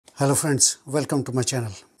Hello friends, welcome to my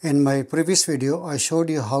channel. In my previous video, I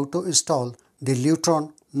showed you how to install the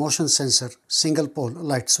Lutron motion sensor single pole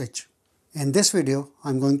light switch. In this video,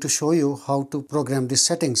 I'm going to show you how to program the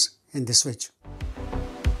settings in the switch.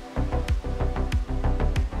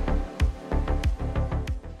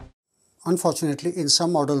 Unfortunately, in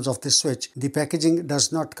some models of this switch, the packaging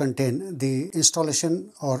does not contain the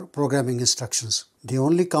installation or programming instructions. They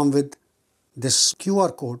only come with this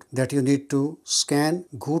QR code that you need to scan,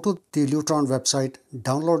 go to the Lutron website,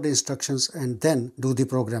 download the instructions and then do the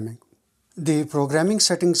programming. The programming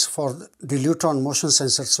settings for the Lutron motion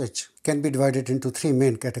sensor switch can be divided into three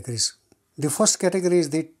main categories. The first category is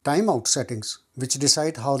the timeout settings, which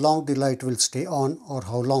decide how long the light will stay on or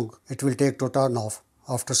how long it will take to turn off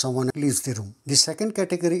after someone leaves the room. The second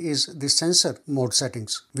category is the sensor mode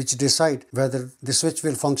settings, which decide whether the switch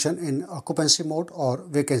will function in occupancy mode or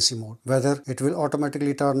vacancy mode, whether it will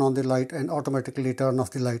automatically turn on the light and automatically turn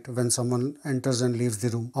off the light when someone enters and leaves the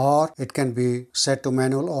room, or it can be set to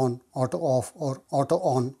manual on, auto off or auto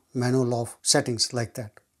on, manual off settings like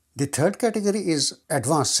that. The third category is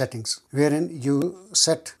advanced settings, wherein you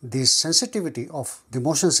set the sensitivity of the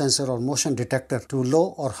motion sensor or motion detector to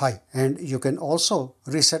low or high, and you can also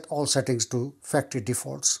reset all settings to factory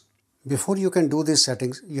defaults. Before you can do these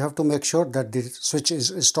settings, you have to make sure that the switch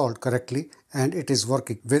is installed correctly and it is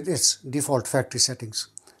working with its default factory settings.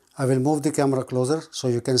 I will move the camera closer so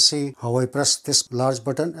you can see how I press this large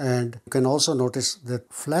button, and you can also notice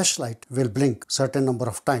that flashlight will blink certain number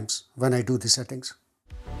of times when I do the settings.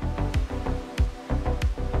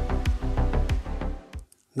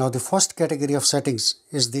 Now the first category of settings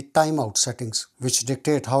is the timeout settings, which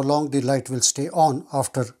dictate how long the light will stay on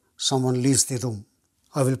after someone leaves the room.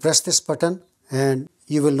 I will press this button and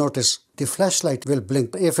you will notice the flashlight will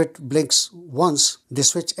blink. If it blinks once, the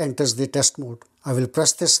switch enters the test mode. I will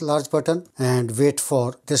press this large button and wait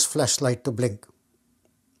for this flashlight to blink.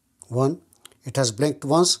 It has blinked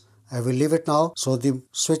once. I will leave it now, so the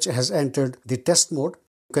switch has entered the test mode.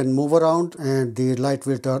 You can move around and the light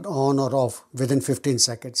will turn on or off within 15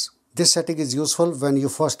 seconds. This setting is useful when you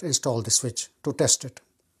first install the switch to test it.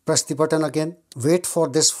 Press the button again. Wait for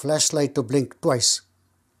this flashlight to blink twice.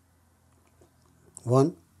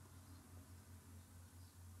 1,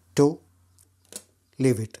 2,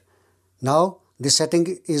 leave it. Now the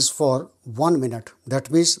setting is for 1 minute. That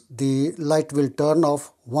means the light will turn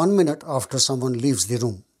off 1 minute after someone leaves the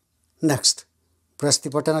room. Next, press the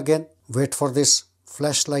button again. Wait for this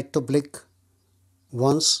flashlight to blink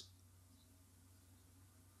once,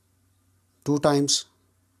 2 times,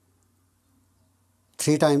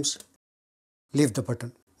 3 times, leave the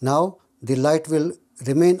button. Now the light will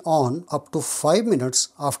remain on up to 5 minutes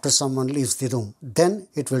after someone leaves the room. Then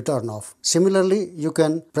it will turn off. Similarly, you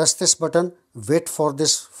can press this button, wait for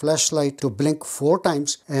this flashlight to blink 4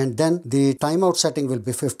 times, and then the timeout setting will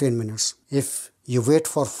be 15 minutes. If you wait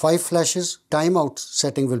for 5 flashes, timeout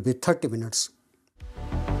setting will be 30 minutes.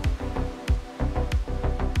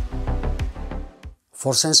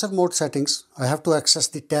 For sensor mode settings, I have to access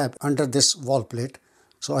the tab under this wall plate,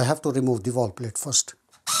 so I have to remove the wall plate first.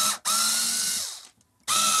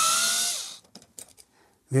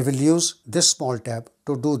 We will use this small tab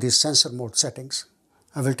to do the sensor mode settings.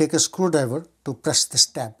 I will take a screwdriver to press this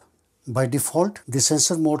tab. By default, the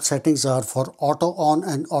sensor mode settings are for auto on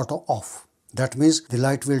and auto off. That means the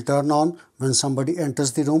light will turn on when somebody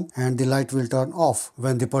enters the room and the light will turn off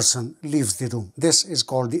when the person leaves the room. This is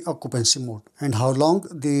called the occupancy mode. And how long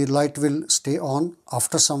the light will stay on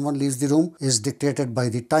after someone leaves the room is dictated by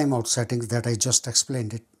the timeout settings that I just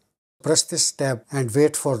explained it. Press this tab and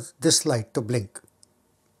wait for this light to blink.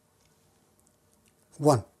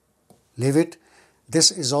 1. Leave it.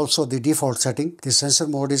 This is also the default setting. The sensor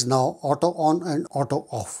mode is now auto on and auto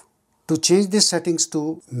off. To change these settings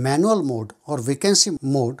to manual mode or vacancy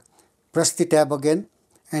mode, press the tab again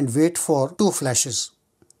and wait for 2 flashes.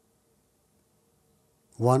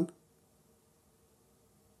 1,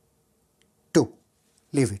 2.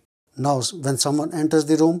 Leave it. Now when someone enters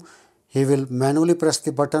the room, he will manually press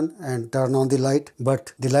the button and turn on the light,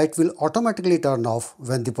 but the light will automatically turn off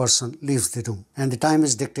when the person leaves the room. And the time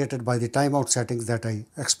is dictated by the timeout settings that I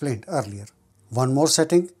explained earlier. One more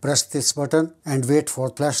setting, press this button and wait for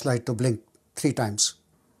flashlight to blink 3 times.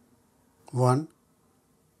 1,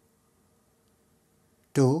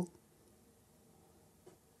 2,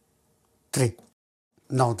 3.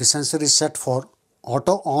 Now the sensor is set for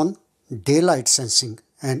auto on, daylight sensing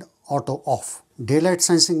and auto off. Daylight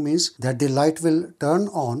sensing means that the light will turn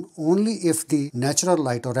on only if the natural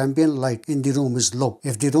light or ambient light in the room is low.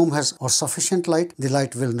 If the room has sufficient light, the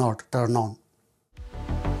light will not turn on.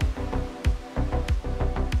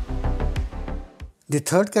 The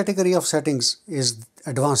third category of settings is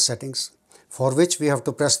advanced settings, for which we have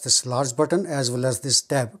to press this large button as well as this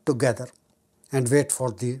tab together and wait for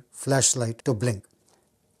the flashlight to blink.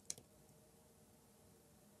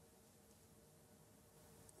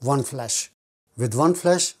 One flash. With one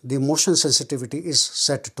flash, the motion sensitivity is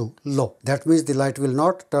set to low. That means the light will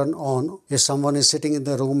not turn on if someone is sitting in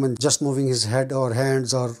the room and just moving his head or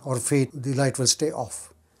hands or feet. The light will stay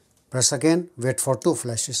off. Press again, wait for 2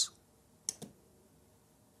 flashes.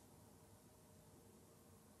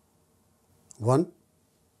 1,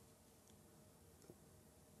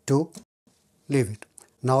 2, leave it.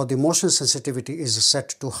 Now the motion sensitivity is set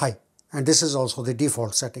to high, and this is also the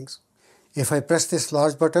default settings. If I press this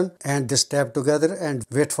large button and this tab together and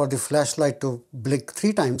wait for the flashlight to blink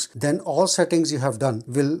 3 times, then all settings you have done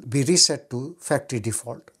will be reset to factory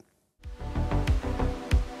default.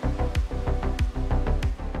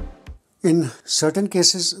 In certain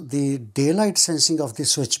cases, the daylight sensing of the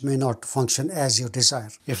switch may not function as you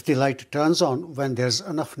desire. If the light turns on when there is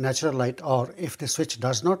enough natural light, or if the switch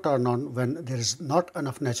does not turn on when there is not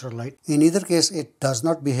enough natural light, in either case it does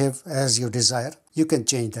not behave as you desire, you can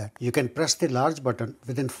change that. You can press the large button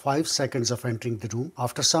within 5 seconds of entering the room.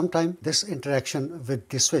 After some time, this interaction with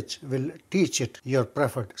the switch will teach it your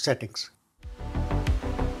preferred settings.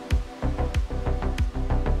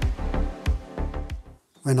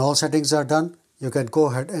 When all settings are done, you can go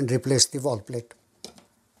ahead and replace the wall plate.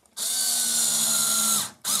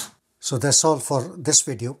 So that's all for this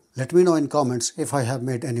video. Let me know in comments if I have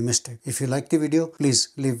made any mistake. If you like the video, please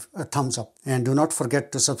leave a thumbs up and do not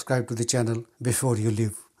forget to subscribe to the channel before you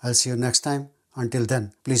leave. I'll see you next time. Until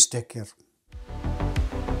then, please take care.